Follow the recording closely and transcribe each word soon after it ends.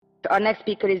Our next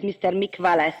speaker is Mr. Mick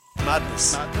Wallace.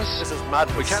 Madness. This is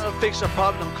madness. We cannot fix a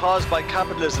problem caused by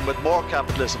capitalism with more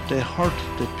capitalism. They hurt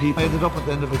the people. I ended up at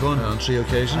the end of a gun on 3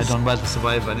 occasions. I done well to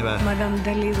survive anyway. Madame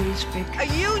Deli will speak. A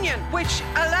union which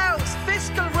allows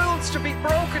fiscal rules to be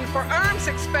broken for arms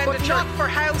expenditure, but not for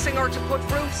housing or to put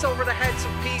roofs over the heads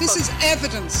of people. This is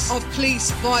evidence of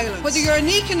police violence. Whether you're an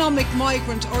economic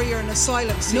migrant or you're an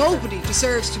asylum seeker, nobody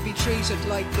deserves to be treated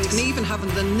like this. And even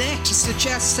having the net to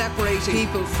suggest separating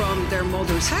people from their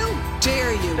mothers. How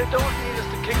dare you? They don't need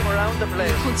us to kick them around the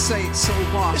place. You could say it's so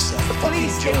what? The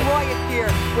police in riot gear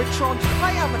with trunks.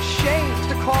 I am ashamed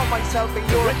to call myself a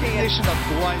European. The recognition of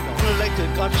Guaido,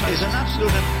 unelected gobshite, is an absolute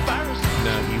embarrassment.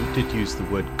 Now, you did use the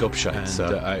word gobshite, and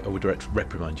so I would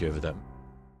reprimand you over that.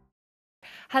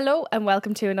 Hello and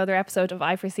welcome to another episode of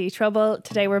I Foresee Trouble.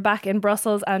 Today we're back in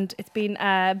Brussels and it's been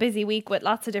a busy week with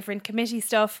lots of different committee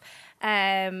stuff.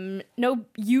 No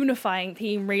unifying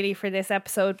theme really for this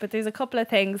episode, but there's a couple of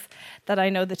things that I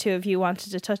know the two of you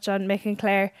wanted to touch on, Mick and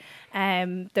Claire.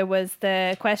 There was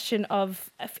the question of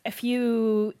a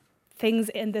few things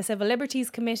in the Civil Liberties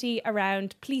Committee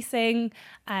around policing,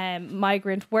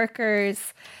 migrant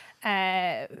workers,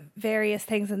 various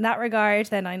things in that regard.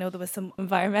 Then I know there was some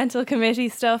environmental committee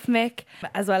stuff, Mick,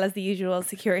 as well as the usual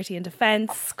security and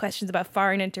defence, questions about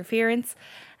foreign interference.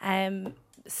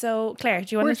 So Claire,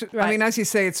 do you want to... I mean, as you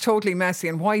say, it's totally messy,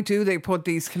 and why do they put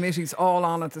these committees all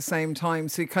on at the same time?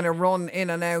 So you kind of run in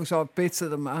and out of bits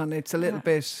of them, and it's a little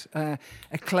bit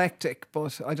eclectic,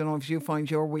 but I don't know if you find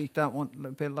your week that one a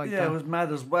bit like that. Yeah, it was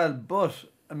mad as well, but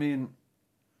I mean,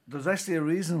 there's actually a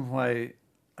reason why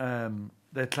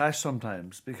they clash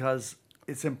sometimes, because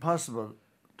it's impossible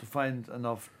to find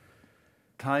enough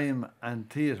time and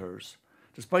theatres,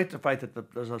 despite the fact that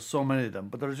there's so many of them,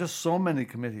 but there are just so many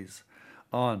committees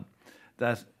on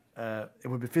that it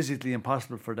would be physically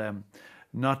impossible for them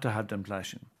not to have them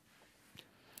clashing.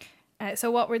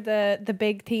 So what were the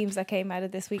big themes that came out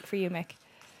of this week for you, Mick?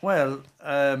 Well,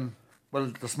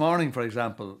 this morning, for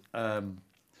example,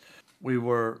 we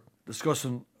were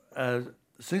discussing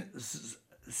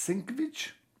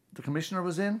Sinkovic, the commissioner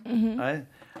was in, right?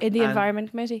 In the Environment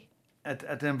Committee?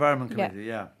 At the Environment Committee,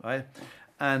 yeah, right?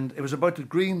 And it was about the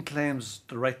Green Claims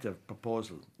Directive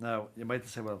proposal. Now, you might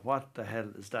say, well, what the hell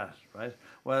is that, right?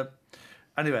 Well,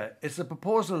 anyway, it's a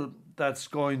proposal that's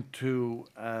going to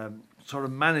sort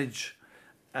of manage...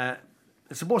 it's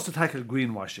supposed to tackle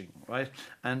greenwashing, right?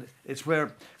 And it's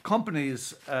where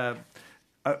companies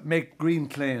make green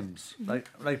claims,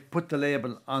 like put the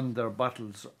label on their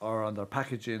bottles or on their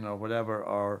packaging or whatever,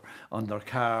 or on their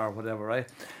car or whatever, right?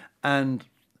 And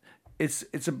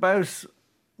it's about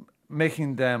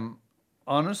making them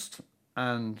honest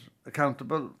and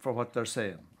accountable for what they're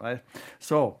saying, right?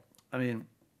 So, I mean,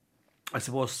 I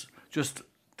suppose just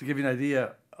to give you an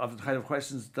idea of the kind of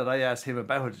questions that I asked him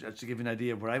about it, to give you an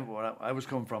idea of where I was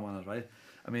coming from on it, right?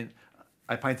 I mean,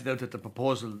 I pointed out that the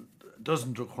proposal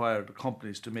doesn't require the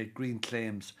companies to make green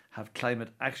claims, have climate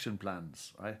action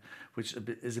plans, right? Which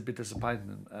is a bit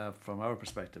disappointing from our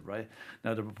perspective, right?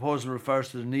 Now, the proposal refers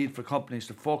to the need for companies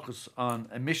to focus on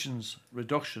emissions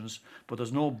reductions, but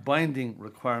there's no binding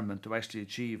requirement to actually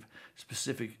achieve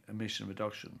specific emission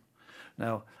reduction.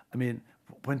 Now, I mean,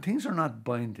 when things are not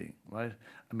binding, right?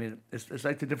 I mean, it's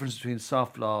like the difference between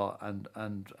soft law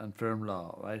and firm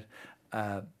law,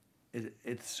 right?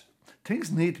 It's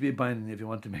things need to be binding if you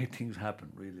want to make things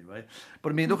happen, really, right?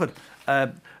 But I mean, look at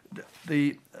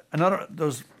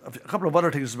there's a couple of other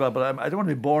things as well, but I don't want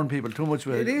to be boring people too much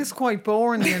with it. It is quite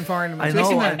boring, the environment, I know,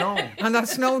 isn't it? I know. And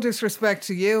that's no disrespect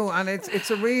to you, and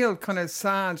it's a real kind of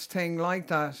sad thing like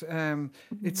that.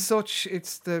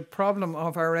 It's the problem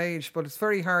of our age, but it's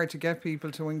very hard to get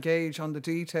people to engage on the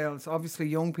details. Obviously,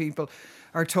 young people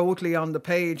are totally on the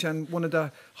page, and one of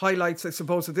the highlights, I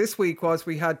suppose, of this week was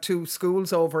we had two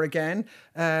schools over again.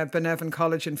 Benevan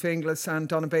College in Finglas and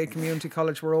Donabate Community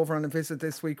College were over on a visit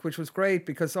this week, which was great,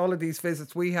 because all of these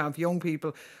visits we have, young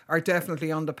people are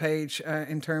definitely on the page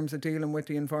in terms of dealing with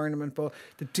the environment, but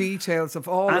the details of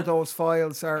all of those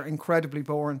files are incredibly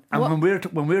boring. And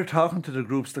when we're talking to the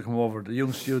groups that come over, the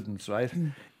young students, right,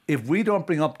 if we don't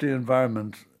bring up the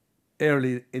environment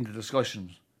early into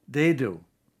discussions, they do.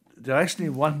 They actually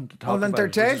want to talk about it. And they're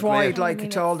dead wide,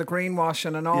 to all the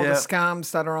greenwashing and all the scams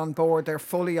that are on board. They're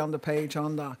fully on the page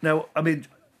on that. Now, I mean,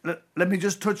 let me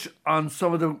just touch on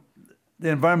some of the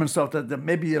environment stuff that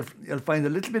maybe you'll find a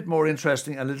little bit more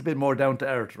interesting, a little bit more down to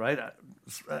earth, right?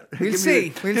 We'll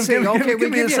see. We'll see. Okay, we'll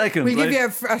give you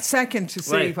a second to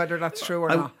see whether that's true or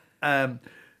not.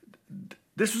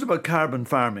 This was about carbon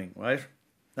farming, right?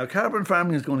 Now, carbon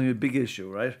farming is going to be a big issue,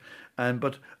 right?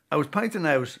 But I was pointing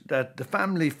out that the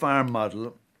family farm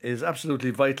model is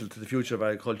absolutely vital to the future of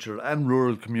agriculture and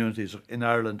rural communities in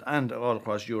Ireland and all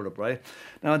across Europe, right?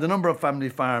 Now, the number of family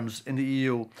farms in the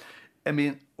EU,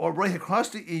 or right across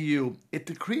the EU, it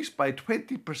decreased by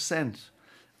 20%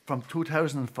 from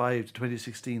 2005 to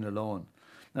 2016 alone.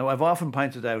 Now, I've often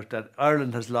pointed out that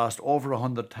Ireland has lost over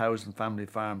 100,000 family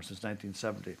farms since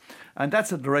 1970. And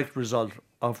that's a direct result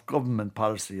of government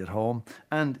policy at home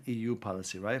and EU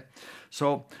policy, right?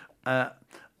 So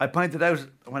I pointed out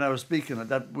when I was speaking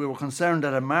that we were concerned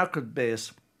that a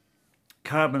market-based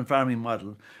carbon farming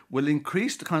model will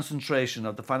increase the concentration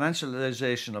of the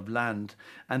financialisation of land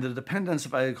and the dependence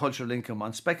of agricultural income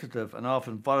on speculative and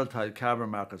often volatile carbon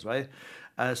markets, right?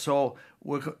 So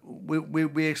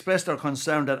we expressed our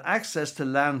concern that access to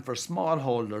land for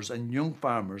smallholders and young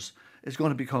farmers is going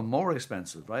to become more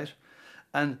expensive, right?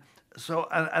 And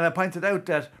I pointed out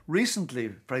that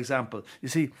recently, for example, you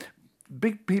see,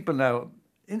 big people now,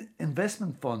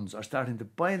 investment funds are starting to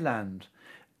buy land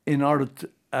in order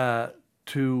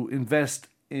to invest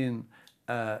in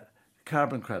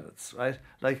carbon credits, right?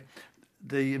 Like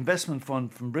the investment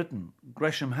fund from Britain,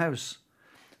 Gresham House,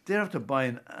 they're after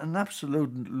buying an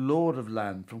absolute load of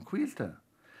land from Quilta.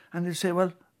 And they say,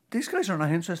 well, these guys are not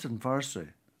interested in forestry,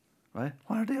 right?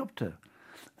 What are they up to?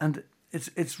 And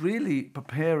it's really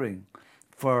preparing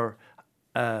for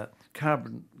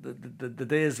carbon, the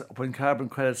days when carbon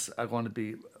credits are going to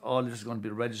be, all this is going to be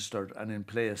registered and in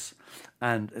place,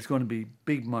 and it's going to be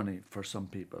big money for some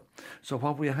people. So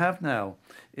what we have now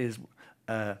is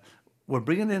we're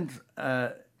bringing in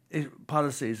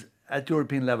policies at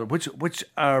European level, which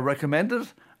are recommended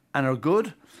and are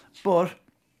good, but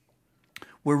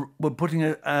we're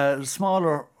putting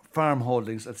smaller farm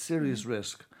holdings at serious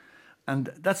risk.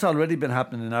 And that's already been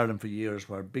happening in Ireland for years,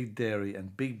 where big dairy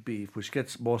and big beef, which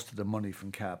gets most of the money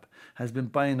from CAP, has been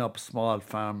buying up small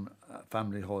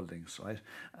family holdings, right?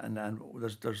 And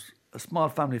there's a small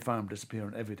family farm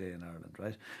disappearing every day in Ireland,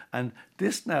 right? And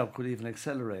this now could even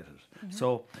accelerate it. Mm-hmm.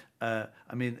 So, the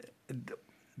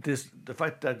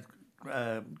fact that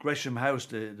Gresham House,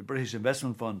 the British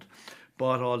Investment Fund,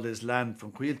 bought all this land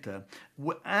from Quilta,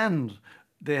 and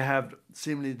they have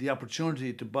seemingly the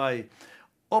opportunity to buy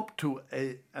up to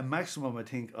a maximum, I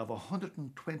think, of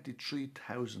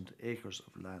 123,000 acres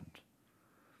of land.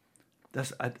 They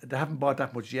haven't bought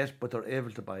that much yet, but they're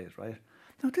able to buy it, right?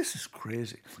 Now, this is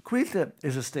crazy. Quilta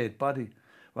is a state body,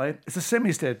 right? It's a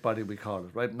semi-state body, we call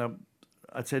it, right? Now,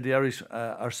 I'd say the Irish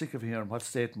are sick of hearing what's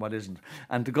state and what isn't.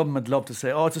 And the government love to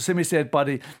say, oh, it's a semi-state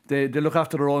body. They look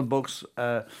after their own books.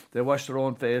 They wash their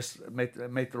own face, make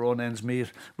their own ends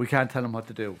meet. We can't tell them what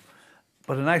to do.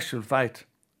 But in actual fact,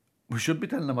 we should be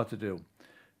telling them what to do.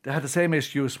 They had the same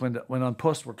excuse when An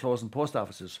Post were closing post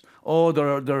offices. Oh,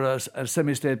 they're a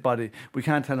semi-state body. We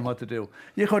can't tell them what to do.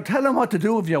 You could tell them what to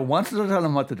do if you wanted to tell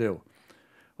them what to do,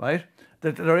 right?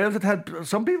 They're able to tell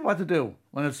some people what to do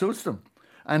when it suits them.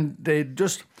 And they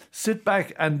just sit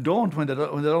back and don't when they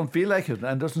don't feel like it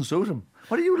and doesn't suit them.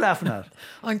 What are you laughing at?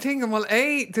 I'm thinking, well,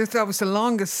 A, that was the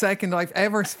longest second I've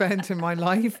ever spent in my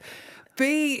life.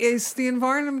 B, is the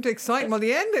environment exciting? Well,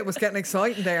 the end it was getting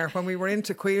exciting there when we were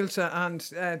into Quilta and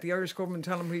the Irish government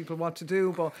telling people what to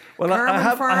do. But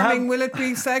carbon farming, will it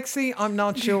be sexy? I'm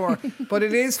not sure. But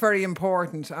it is very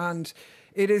important, and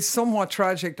it is somewhat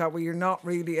tragic that we are not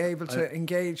really able to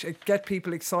engage, get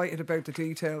people excited about the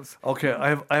details. Okay, I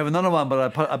have another one,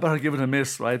 but I better give it a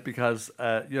miss, right? Because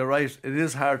you're right, it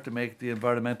is hard to make the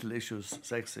environmental issues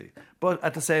sexy. But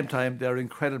at the same time, they're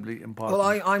incredibly important.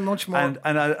 Well, I'm much more... And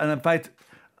in fact,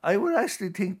 I would actually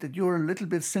think that you're a little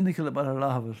bit cynical about a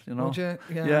lot of it, you know. Would you?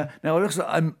 Yeah. Yeah. Now, it looks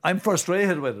like I'm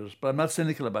frustrated with it, but I'm not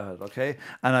cynical about it, okay?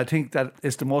 And I think that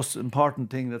it's the most important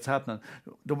thing that's happening.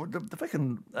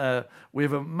 We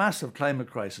have a massive climate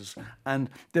crisis,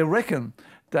 and they reckon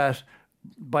that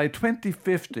by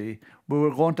 2050, we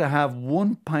were going to have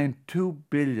 1.2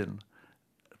 billion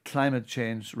climate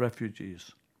change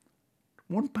refugees.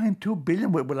 1.2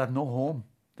 billion will have no home,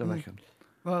 they reckon.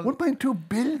 Well, 1.2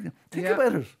 billion. Think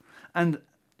about it. And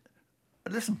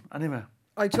listen, anyway.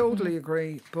 I totally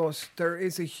agree, but there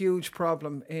is a huge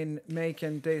problem in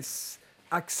making this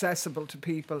accessible to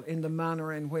people in the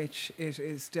manner in which it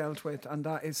is dealt with, and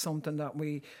that is something that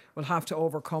we will have to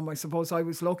overcome. I suppose I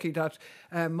was lucky that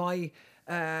my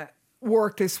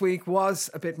work this week was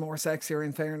a bit more sexier,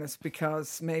 in fairness,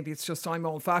 because maybe it's just I'm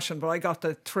old-fashioned, but I got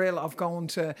the thrill of going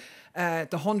to the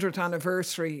 100th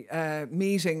anniversary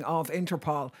meeting of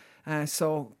Interpol.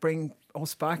 So bring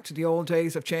us back to the old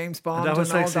days of James Bond And that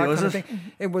was all sexy, that was kind it? of thing.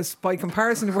 It was, by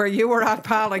comparison to where you were at,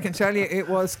 pal, I can tell you it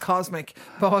was cosmic.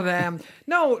 But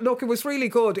no, look, it was really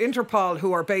good. Interpol,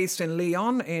 who are based in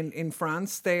Lyon in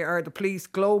France, they are the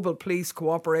global police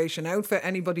cooperation outfit.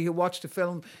 Anybody who watched the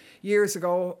film years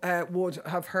ago would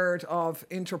have heard of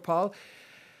Interpol.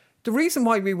 The reason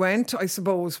why we went, I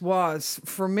suppose, was,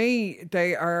 for me,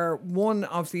 they are one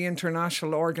of the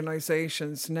international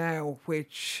organisations now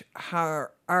which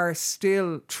are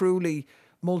still truly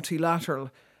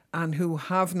multilateral and who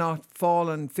have not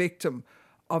fallen victim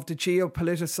of the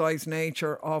geopoliticised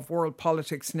nature of world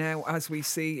politics now, as we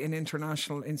see in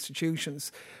international institutions.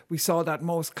 We saw that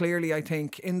most clearly, I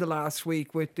think, in the last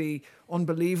week with the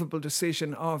unbelievable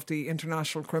decision of the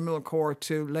International Criminal Court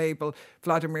to label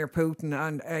Vladimir Putin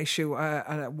and issue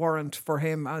a warrant for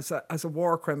him as a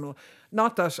war criminal.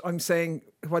 Not that I'm saying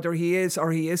whether he is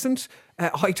or he isn't,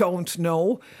 I don't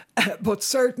know, but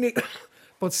certainly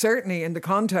in the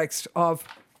context of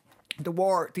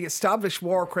the established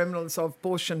war criminals of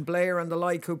Bush and Blair and the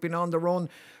like, who've been on the run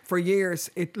for years,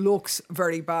 it looks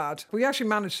very bad. We actually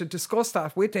managed to discuss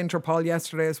that with Interpol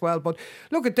yesterday as well. But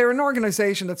look, they're an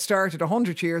organisation that started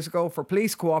 100 years ago for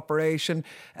police cooperation.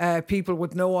 People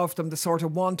would know of them, the sort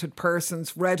of wanted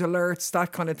persons, red alerts,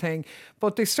 that kind of thing.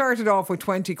 But they started off with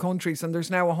 20 countries and there's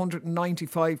now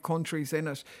 195 countries in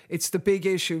it. It's the big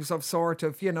issues of sort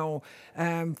of,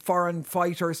 foreign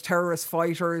fighters, terrorist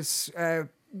fighters,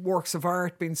 works of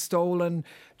art being stolen,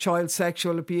 child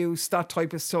sexual abuse, that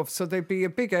type of stuff. So they'd be a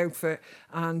big outfit.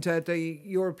 And the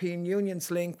European Union's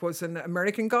link was an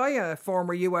American guy, a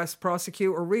former US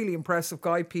prosecutor, a really impressive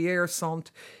guy, Pierre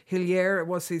Saint-Hilaire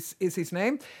is his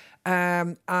name.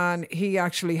 And he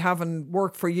actually, having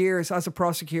worked for years as a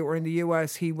prosecutor in the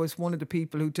US, he was one of the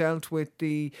people who dealt with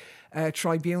the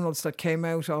tribunals that came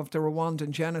out of the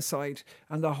Rwandan genocide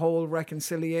and the whole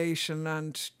reconciliation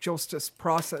and justice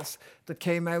process that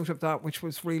came out of that, which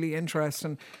was really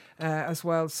interesting as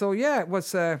well. So yeah, it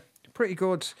was a pretty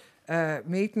good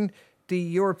meeting. The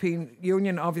European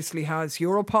Union obviously has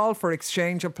Europol for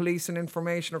exchange of police and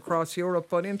information across Europe,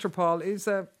 but Interpol is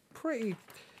a pretty,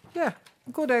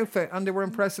 good outfit, and they were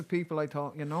impressive people, I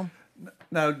thought,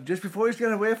 Now, just before we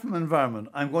get away from environment,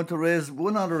 I'm going to raise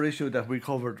one other issue that we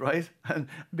covered, right? And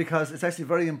because it's actually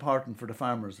very important for the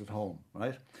farmers at home,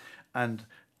 right? And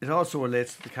it also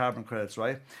relates to the carbon credits,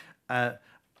 right?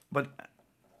 But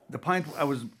the point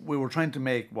we were trying to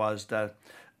make was that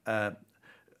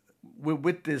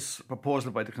with this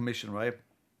proposal by the Commission, right,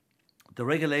 the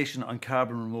regulation on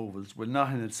carbon removals will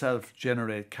not in itself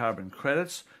generate carbon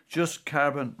credits, just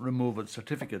carbon removal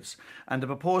certificates. And the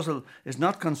proposal is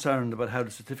not concerned about how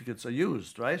the certificates are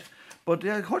used, right? But the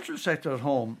agricultural sector at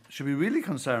home should be really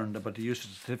concerned about the use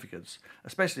of certificates,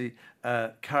 especially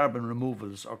carbon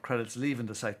removals or credits leaving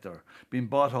the sector, being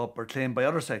bought up or claimed by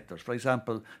other sectors, for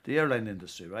example, the airline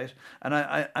industry, right? And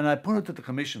I put it to the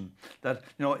Commission that,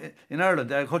 in Ireland,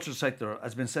 the agricultural sector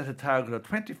has been set a target of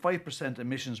 25%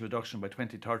 emissions reduction by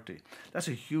 2030. That's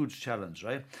a huge challenge,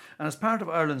 right? And as part of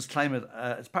Ireland's climate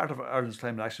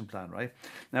action plan, right?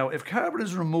 Now, if carbon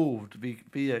is removed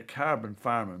via carbon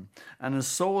farming and is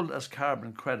sold as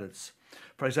carbon credits,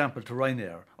 for example, to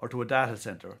Ryanair or to a data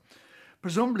centre,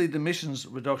 presumably the emissions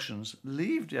reductions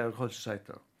leave the agriculture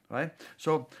sector, right?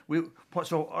 So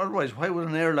otherwise, why would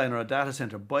an airline or a data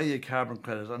centre buy a carbon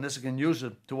credit unless it can use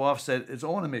it to offset its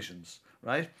own emissions,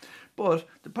 right? But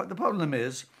the problem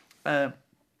is,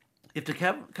 if the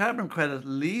carbon credit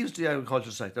leaves the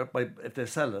agriculture sector, if they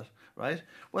sell it, right,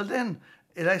 well then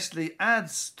it actually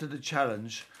adds to the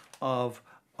challenge of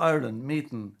Ireland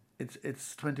meeting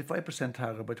its 25%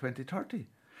 target by 2030.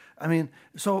 I mean,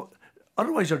 so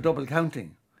otherwise you're double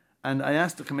counting. And I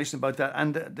asked the Commission about that,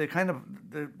 and they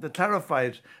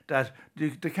clarified that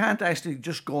they can't actually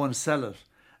just go and sell it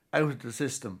out of the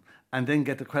system and then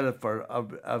get the credit for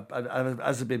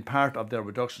as it being part of their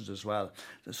reductions as well.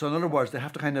 So in other words, they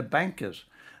have to kind of bank it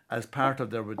as part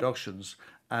of their reductions.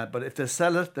 But if they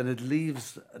sell it, then it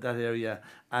leaves that area,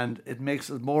 and it makes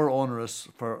it more onerous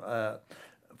for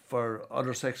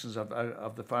other sections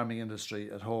of the farming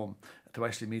industry at home to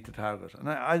actually meet the target.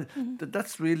 And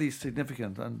that's really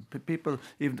significant. And people,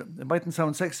 even it mightn't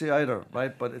sound sexy either,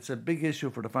 right? But it's a big issue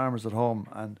for the farmers at home,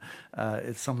 and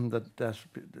it's something that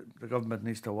the government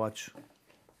needs to watch.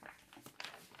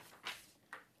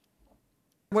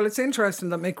 Well, it's interesting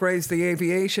that Mick raised the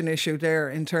aviation issue there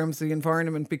in terms of the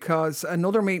environment, because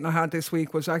another meeting I had this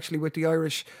week was actually with the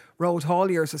Irish Road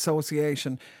Hauliers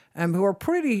Association, who are a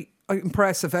pretty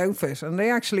impressive outfit, and they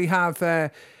actually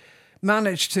have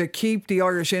managed to keep the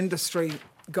Irish industry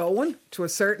going to a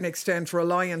certain extent,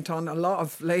 reliant on a lot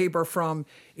of labour from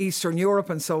Eastern Europe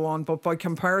and so on. But by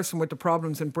comparison with the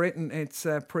problems in Britain, it's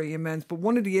pretty immense. But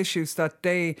one of the issues that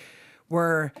they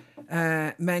were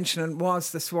mentioning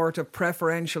was the sort of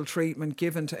preferential treatment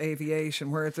given to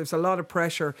aviation, where there's a lot of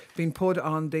pressure being put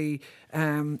on the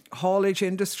haulage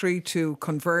industry to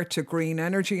convert to green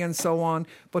energy and so on.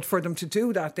 But for them to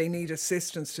do that, they need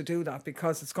assistance to do that,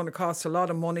 because it's going to cost a lot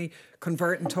of money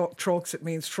converting trucks. It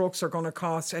means trucks are going to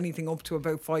cost anything up to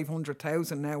about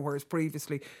 500,000 now, whereas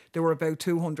previously they were about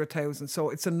 200,000. So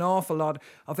it's an awful lot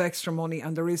of extra money,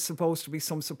 and there is supposed to be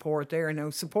some support there. Now,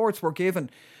 supports were given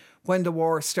when the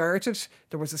war started.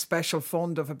 There was a special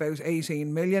fund of about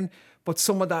 18 million, but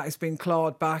some of that is being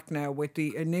clawed back now with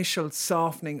the initial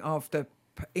softening of the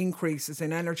increases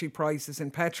in energy prices in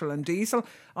petrol and diesel,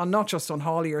 and not just on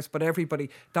hauliers but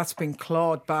everybody. That's been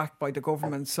clawed back by the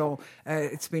government, so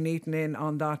it's been eaten in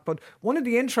on that. But one of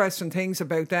the interesting things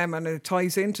about them, and it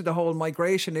ties into the whole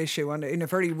migration issue and in a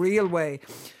very real way,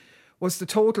 was the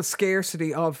total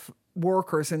scarcity of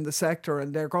workers in the sector,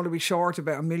 and they're going to be short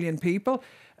about 1 million people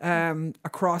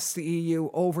across the EU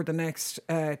over the next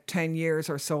 10 years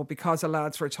or so, because of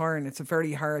lads retiring. It's a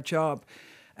very hard job.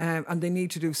 And they need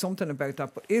to do something about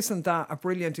that. But isn't that a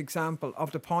brilliant example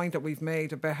of the point that we've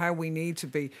made about how we need to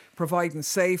be providing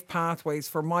safe pathways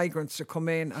for migrants to come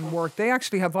in and work? They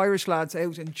actually have Irish lads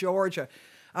out in Georgia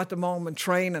at the moment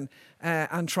training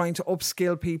and trying to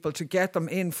upskill people to get them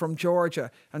in from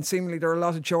Georgia. And seemingly there are a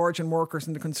lot of Georgian workers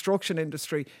in the construction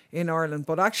industry in Ireland,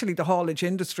 but actually the haulage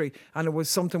industry, and it was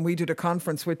something we did a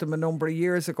conference with them a number of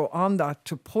years ago on that,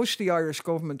 to push the Irish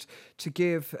government to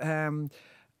give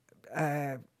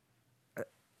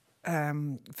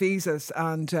visas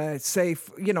and safe,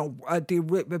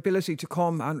 the ability to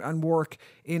come and work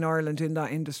in Ireland in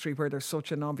that industry where there's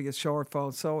such an obvious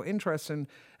shortfall. So interesting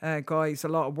guys, a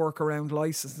lot of work around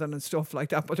licensing and stuff like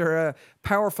that, but they're a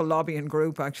powerful lobbying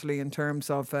group actually in terms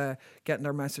of getting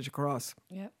their message across.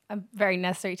 Yeah, and very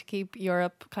necessary to keep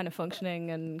Europe kind of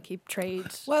functioning and keep trade.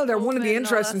 Well, they're one of the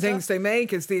interesting things they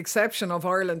make is the exception of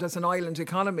Ireland as an island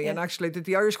economy, and actually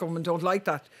the Irish government don't like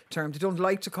that term. They don't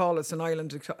like to call us an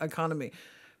island economy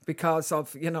because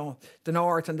of, the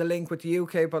north and the link with the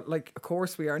UK. But of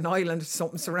course we are an island,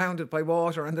 something surrounded by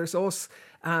water, and there's us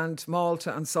and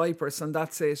Malta and Cyprus, and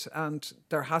that's it. And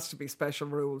there has to be special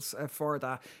rules for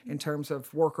that in terms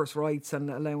of workers' rights and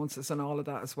allowances and all of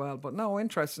that as well. But no,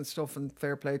 interesting stuff, and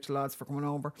fair play to lads for coming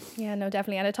over. Yeah, no,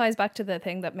 definitely. And it ties back to the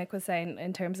thing that Mick was saying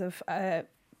in terms of,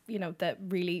 the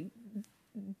really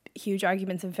huge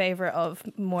arguments in favour of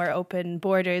more open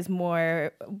borders,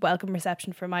 more welcome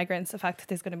reception for migrants, the fact that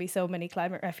there's going to be so many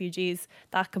climate refugees,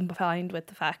 that combined with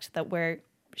the fact that we're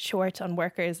short on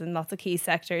workers in lots of key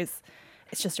sectors,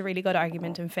 it's just a really good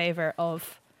argument in favour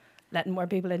of letting more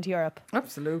people into Europe.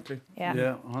 Absolutely.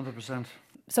 Yeah, 100%.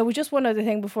 So just one other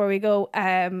thing before we go.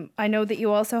 I know that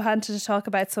you also had to talk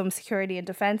about some security and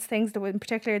defence things. In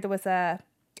particular, there was a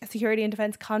security and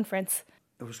defence conference.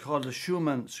 It was called the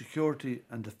Schuman Security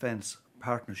and Defence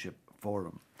Partnership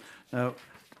Forum. Now,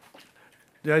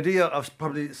 the idea of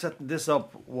probably setting this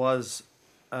up was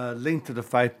linked to the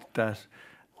fact that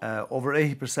over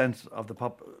 80% of the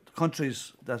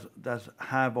countries that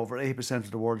have over 80%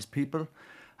 of the world's people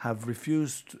have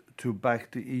refused to back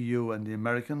the EU and the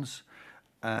Americans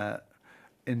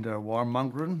in their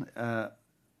warmongering.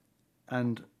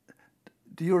 And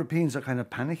the Europeans are kind of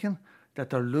panicking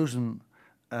that they're losing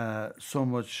so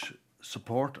much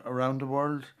support around the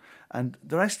world, and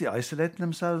they're actually isolating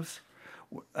themselves.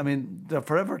 I mean, they're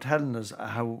forever telling us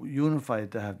how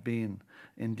unified they have been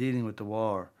in dealing with the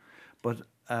war, but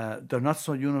they're not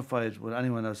so unified with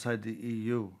anyone outside the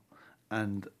EU,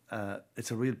 and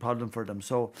it's a real problem for them.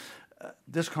 So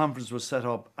this conference was set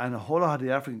up, and a whole lot of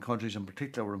the African countries in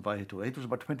particular were invited to it. It was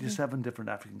about 27 different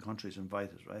African countries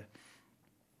invited, right?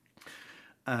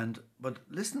 But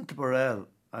listening to Borrell,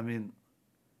 I mean,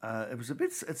 it's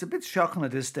a bit shocking at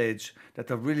this stage that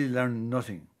they're really learning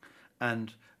nothing.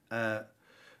 And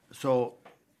so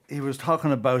he was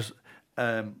talking about,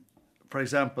 for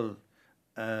example,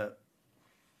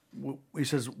 he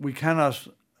says we cannot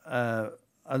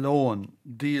alone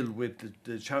deal with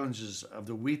the challenges of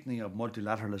the weakening of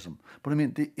multilateralism. But I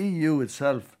mean, the EU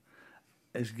itself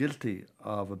is guilty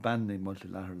of abandoning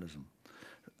multilateralism.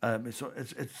 So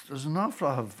there's an awful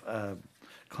lot of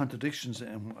contradictions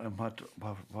in what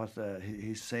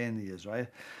he's saying he is, right?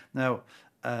 Now,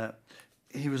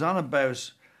 he was on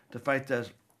about the fact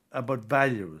that, about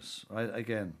values, right,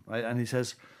 again, right? And he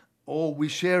says, we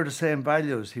share the same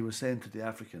values, he was saying to the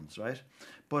Africans, right?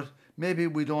 But maybe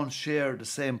we don't share the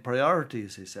same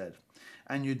priorities, he said.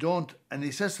 and you don't, and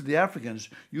he says to the Africans,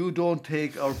 you don't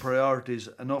take our priorities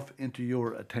enough into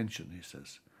your attention, he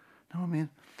says. No, I mean,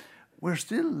 we're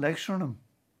still lecturing them.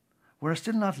 We're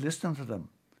still not listening to them.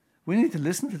 We need to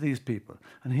listen to these people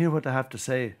and hear what they have to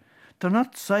say. They're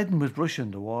not siding with Russia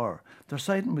in the war. They're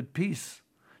siding with peace.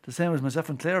 The same as myself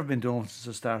and Claire have been doing since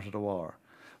the start of the war,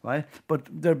 right? But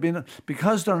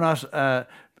because they're not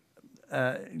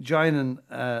joining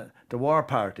the war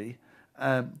party,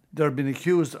 they're being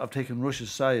accused of taking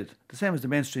Russia's side. The same as the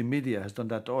mainstream media has done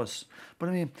that to us. But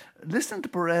I mean, listening to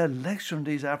Borrell lecturing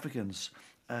these Africans,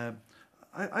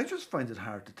 I just find it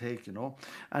hard to take, you know.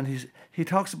 And he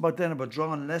talks about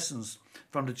drawing lessons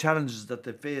from the challenges that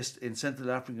they faced in Central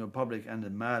African Republic and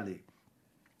in Mali.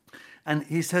 And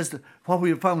he says that what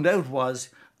we found out was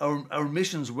our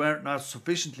missions weren't not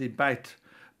sufficiently backed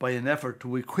by an effort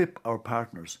to equip our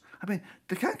partners. I mean,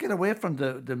 they can't get away from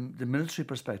the military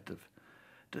perspective.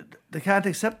 They can't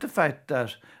accept the fact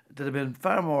that they'd have been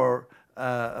far more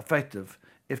effective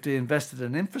if they invested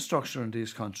in infrastructure in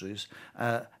these countries,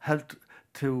 helped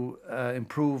to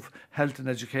improve health and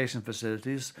education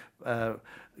facilities,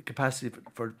 capacity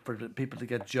for the people to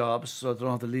get jobs so they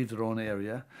don't have to leave their own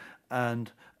area,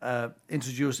 and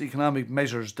introduce economic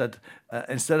measures that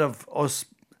instead of us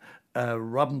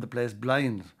robbing the place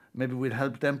blind, maybe we'd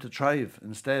help them to thrive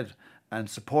instead and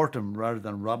support them rather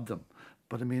than rob them.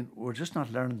 But I mean, we're just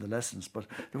not learning the lessons. But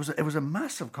it was a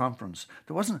massive conference.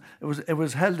 It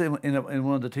was held in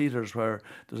one of the theatres where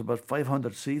there's about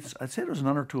 500 seats. I'd say there was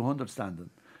another 200 standing.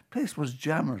 The place was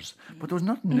jammers, but there was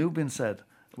nothing new being said.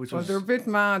 They're a bit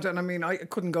mad, and I mean, I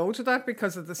couldn't go to that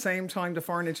because at the same time the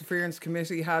Foreign Interference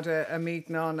Committee had a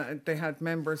meeting on. They had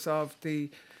members of the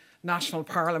national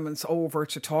parliaments over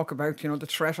to talk about, you know, the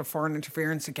threat of foreign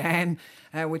interference again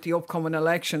with the upcoming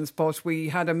elections. But we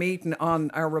had a meeting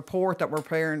on our report that we're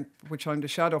preparing, which I'm the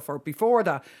shadow for, before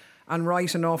that. And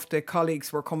right enough, the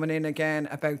colleagues were coming in again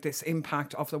about this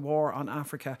impact of the war on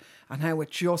Africa and how it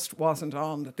just wasn't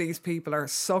on, that these people are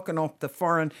sucking up the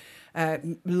foreign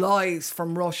lies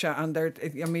from Russia. And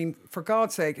I mean, for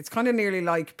God's sake, it's kind of nearly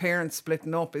like parents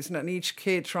splitting up, isn't it? And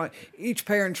each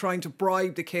parent trying to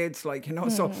bribe the kids, like, you know.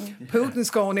 So Putin's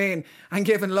going in and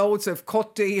giving loads of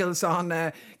cut deals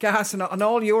on gas, and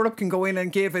all Europe can go in and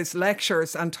give his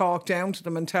lectures and talk down to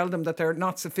them and tell them that they're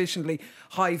not sufficiently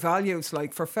high values.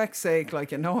 Like, for feck's sake,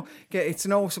 like, you know, it's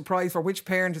no surprise for which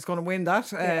parent is going to win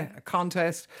that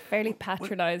contest. Fairly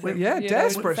patronising. Yeah,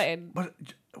 desperate. But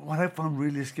what I found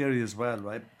really scary as well,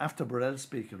 right, after Borrell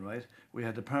speaking, right, we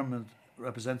had the permanent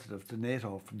representative to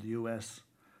NATO from the US.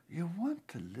 You want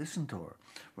to listen to her,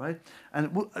 right?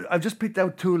 And I've just picked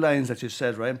out two lines that you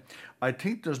said, right? I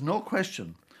think there's no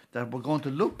question that we're going to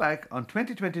look back on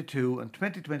 2022 and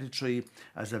 2023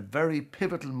 as a very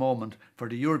pivotal moment for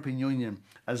the European Union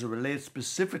as it relates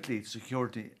specifically to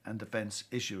security and defence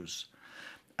issues.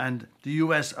 And the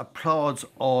US applauds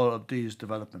all of these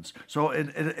developments. So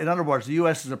in other words, the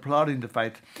US is applauding the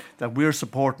fact that we're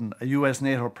supporting a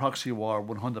US-NATO proxy war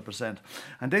 100%.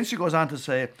 And then she goes on to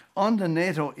say, on the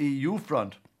NATO-EU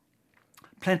front,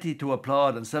 plenty to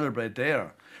applaud and celebrate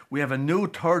there. We have a new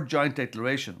third joint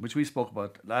declaration, which we spoke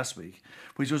about last week,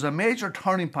 which was a major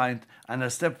turning point and a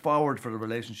step forward for the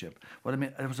relationship. Well, I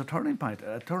mean, it was a turning point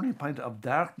of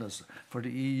darkness for the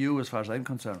EU as far as I'm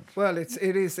concerned. Well, it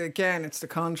is, again, it's the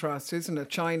contrast, isn't it?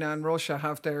 China and Russia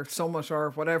have their summit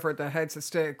or whatever, the heads of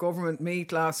state government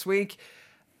meet last week.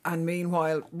 And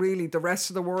meanwhile, really, the rest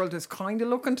of the world is kind of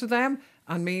looking to them.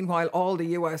 And meanwhile, all the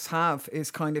US have is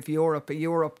kind of Europe, a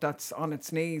Europe that's on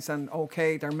its knees. And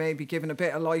okay, they're maybe giving a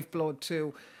bit of lifeblood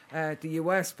to the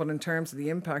US, but in terms of the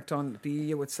impact on the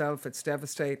EU itself, it's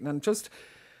devastating. And just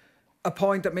a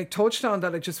point that Mick touched on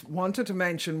that I just wanted to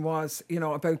mention was, you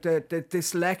know, about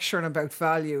this lecture about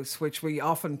values, which we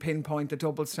often pinpoint the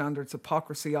double standards,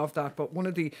 hypocrisy of that. But one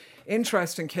of the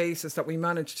interesting cases that we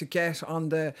managed to get on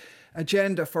the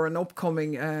agenda for an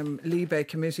upcoming Libe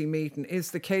committee meeting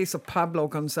is the case of Pablo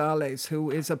González,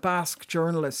 who is a Basque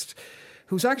journalist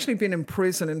who's actually been in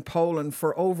prison in Poland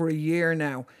for over a year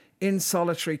now in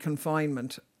solitary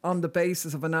confinement on the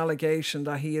basis of an allegation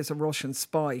that he is a Russian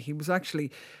spy. He was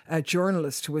actually a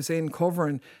journalist who was in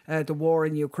covering the war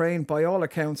in Ukraine, by all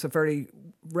accounts a very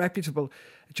reputable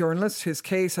journalist. His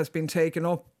case has been taken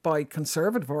up by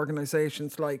conservative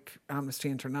organisations like Amnesty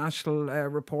International,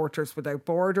 Reporters Without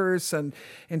Borders and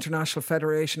International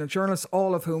Federation of Journalists,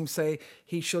 all of whom say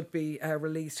he should be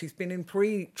released. He's been in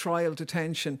pre-trial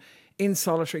detention in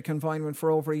solitary confinement for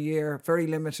over a year, very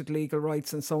limited legal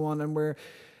rights and so on, and we're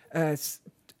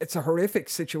it's a horrific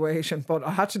situation, but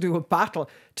I had to do a battle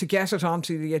to get it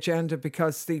onto the agenda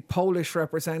because the Polish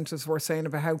representatives were saying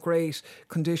about how great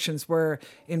conditions were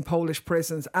in Polish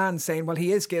prisons and saying, well,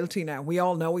 he is guilty now. We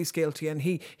all know he's guilty and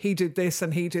he did this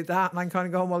and he did that. And I'm kind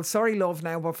of going, well, sorry, love,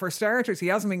 now, but for starters, he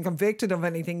hasn't been convicted of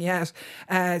anything yet.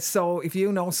 So if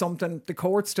you know something, the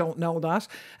courts don't know that.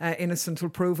 Innocent till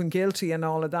proven guilty and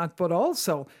all of that. But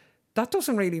also, that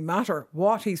doesn't really matter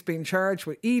what he's been charged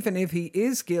with. Even if he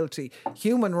is guilty,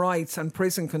 human rights and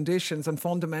prison conditions and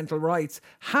fundamental rights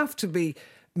have to be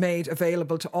made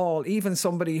available to all, even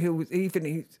somebody who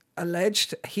even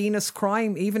alleged heinous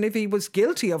crime, even if he was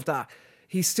guilty of that.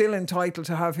 He's still entitled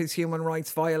to have his human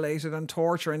rights violated, and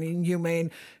torture and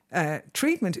inhumane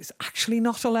treatment is actually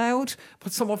not allowed.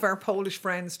 But some of our Polish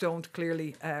friends don't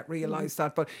clearly realise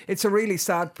that. But it's a really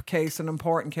sad case, an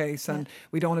important case, and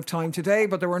we don't have time today.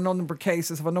 But there were a number of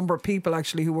cases of a number of people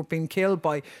actually who were being killed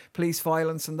by police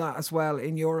violence and that as well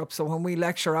in Europe. So when we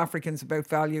lecture Africans about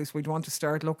values, we'd want to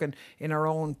start looking in our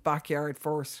own backyard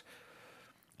first.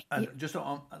 And just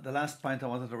on the last point I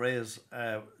wanted to raise,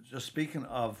 just speaking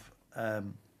of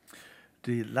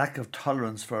the lack of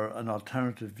tolerance for an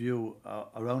alternative view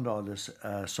around all this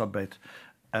subject.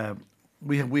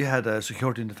 We had a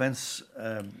security and defence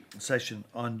session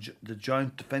on the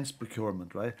joint defence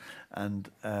procurement, right? And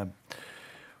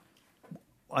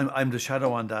I'm the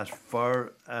shadow on that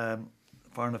for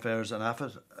Foreign Affairs and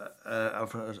AFIT.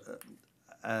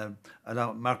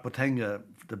 Mark Botenga,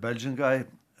 the Belgian guy,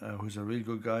 who's a real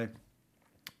good guy,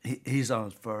 he's on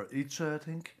it for ITRA, I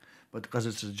think. But because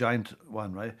it's a giant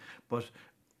one, right? But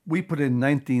we put in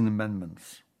 19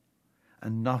 amendments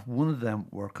and not one of them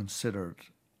were considered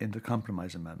in the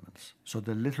compromise amendments. So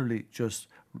they literally just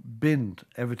binned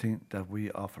everything that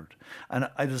we offered. And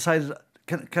I decided,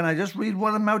 can I just read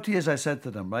one of them out to you, as I said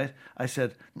to them, right? I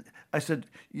said,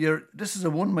 this is a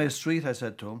one-way street, I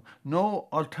said to him. No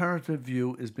alternative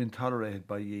view is being tolerated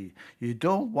by ye. You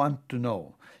don't want to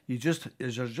know. You're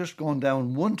just going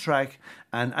down one track,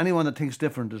 and anyone that thinks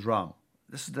different is wrong.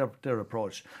 This is their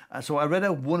approach. So I read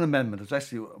out one amendment. It's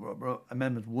actually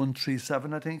Amendment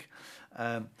 137, I think.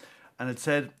 And it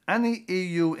said, any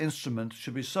EU instrument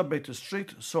should be subject to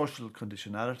strict social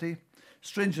conditionality,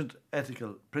 stringent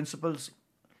ethical principles,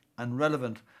 and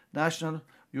relevant national,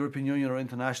 European Union or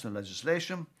international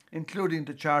legislation, including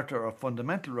the Charter of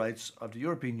Fundamental Rights of the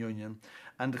European Union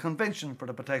and the Convention for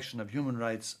the Protection of Human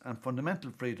Rights and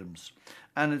Fundamental Freedoms,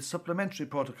 and its supplementary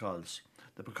protocols,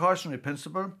 the precautionary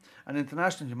principle and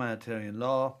international humanitarian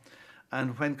law,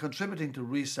 and when contributing to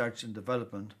research and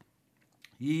development,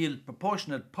 yield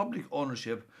proportionate public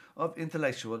ownership of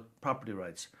intellectual property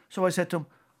rights. So I said to him,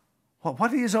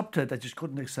 what are you up to that you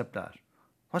couldn't accept that?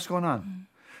 What's going on?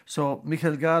 So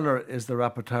Michael Gahler is the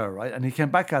rapporteur, right? And he came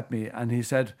back at me and he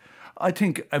said, I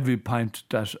think every point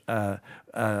that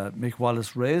Mick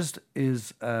Wallace raised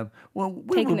is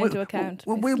taken into account.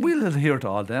 We'll adhere to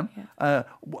all them. Yeah.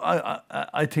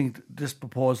 I think this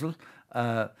proposal,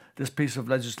 this piece of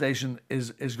legislation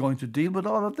is going to deal with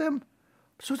all of them.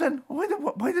 So then,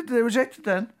 why did they reject it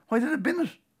then? Why did they bin it?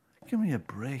 Give me a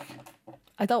break.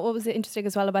 I thought what was interesting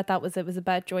as well about that was it was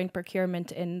about joint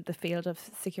procurement in the field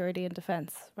of security and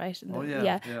defence, right?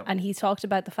 Yeah. And he talked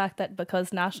about the fact that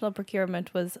because national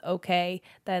procurement was okay,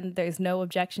 then there's no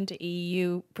objection to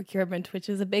EU procurement, which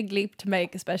is a big leap to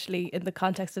make, especially in the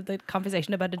context of the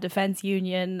conversation about a defence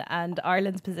union and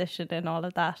Ireland's position and all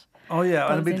of that. Oh,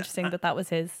 yeah. It was interesting that was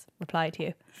his reply to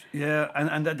you. Yeah,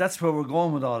 and that's where we're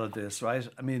going with all of this, right?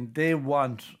 I mean, they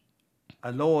want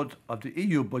a load of the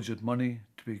EU budget money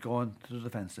to be going to the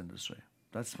defence industry.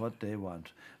 That's what they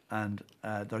want. And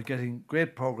they're getting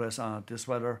great progress on it this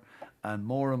weather, and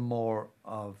more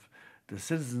of the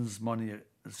citizens' money,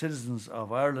 the citizens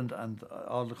of Ireland and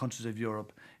all the countries of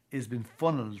Europe is being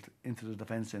funneled into the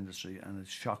defence industry, and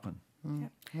it's shocking. Yeah.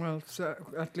 Well, so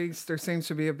at least there seems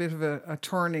to be a bit of a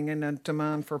turning in a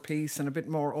demand for peace and a bit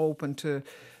more open to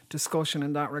discussion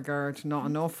in that regard. Not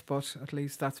enough, but at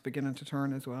least that's beginning to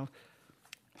turn as well.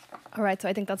 All right, so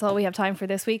I think that's all we have time for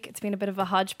this week. It's been a bit of a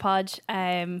hodgepodge.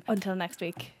 Until next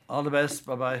week. All the best.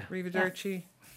 Bye-bye. Arrivederci.